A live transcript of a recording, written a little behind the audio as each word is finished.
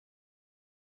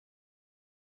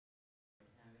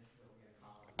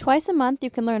Twice a month,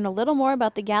 you can learn a little more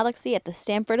about the galaxy at the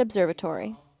Stamford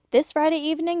Observatory. This Friday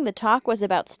evening, the talk was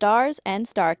about stars and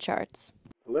star charts.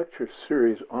 The lecture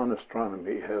series on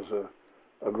astronomy has a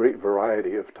great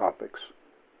variety of topics.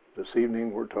 This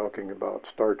evening we're talking about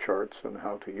star charts and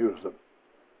how to use them,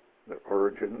 their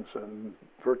origins, and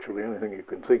virtually anything you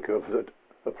can think of that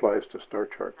applies to star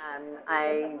charts.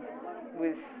 I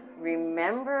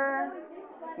remember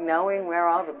knowing where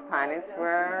all the planets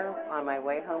were on my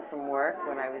way home from work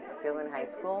when I was still in high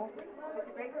school.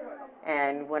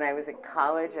 And when I was at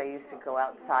college, I used to go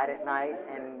outside at night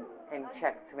and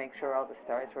check to make sure all the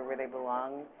stars were where they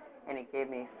belonged, and it gave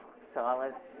me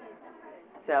solace.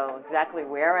 So exactly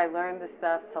where I learned the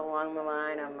stuff along the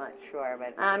line, I'm not sure.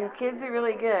 But kids are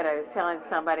really good. I was telling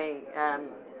somebody, and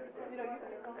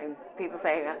people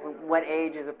say, what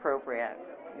age is appropriate?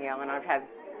 You know, and I've had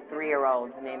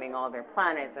 3-year-olds naming all their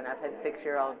planets, and I've had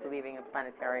 6-year-olds leaving a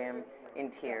planetarium in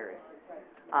tears.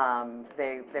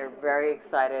 They're very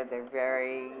excited. They're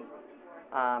very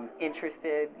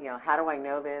interested. You know, how do I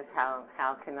know this? How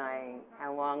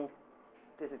long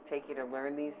does it take you to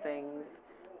learn these things?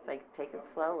 It's like, take it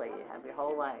slowly. You have your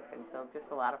whole life, and so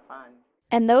just a lot of fun.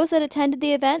 And those that attended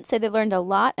the event say they learned a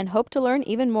lot and hope to learn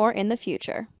even more in the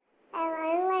future.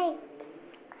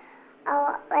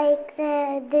 I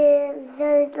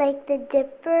learned the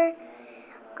Dipper.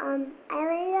 I learned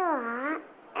a lot,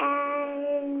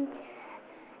 and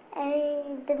I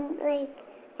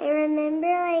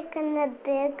remember on the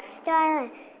big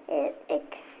star, you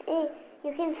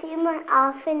can see more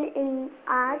often in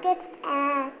August,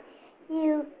 and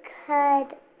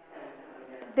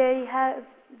They have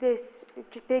this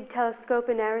big telescope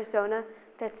in Arizona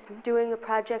that's doing a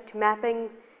project mapping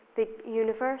the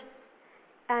universe,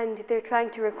 and they're trying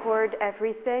to record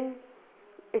everything.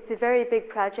 It's a very big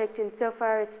project, and so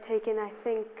far it's taken, I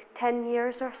think, 10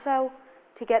 years or so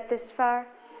to get this far.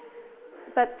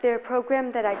 But their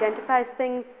program that identifies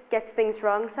things gets things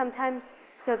wrong sometimes,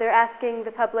 so they're asking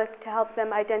the public to help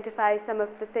them identify some of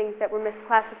the things that were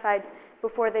misclassified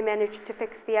before they managed to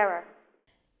fix the error.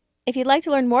 If you'd like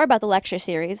to learn more about the lecture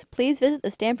series, please visit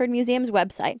the Stamford Museum's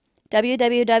website,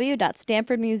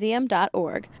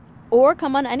 www.stamfordmuseum.org, or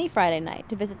come on any Friday night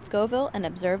to visit Scoville and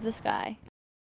observe the sky.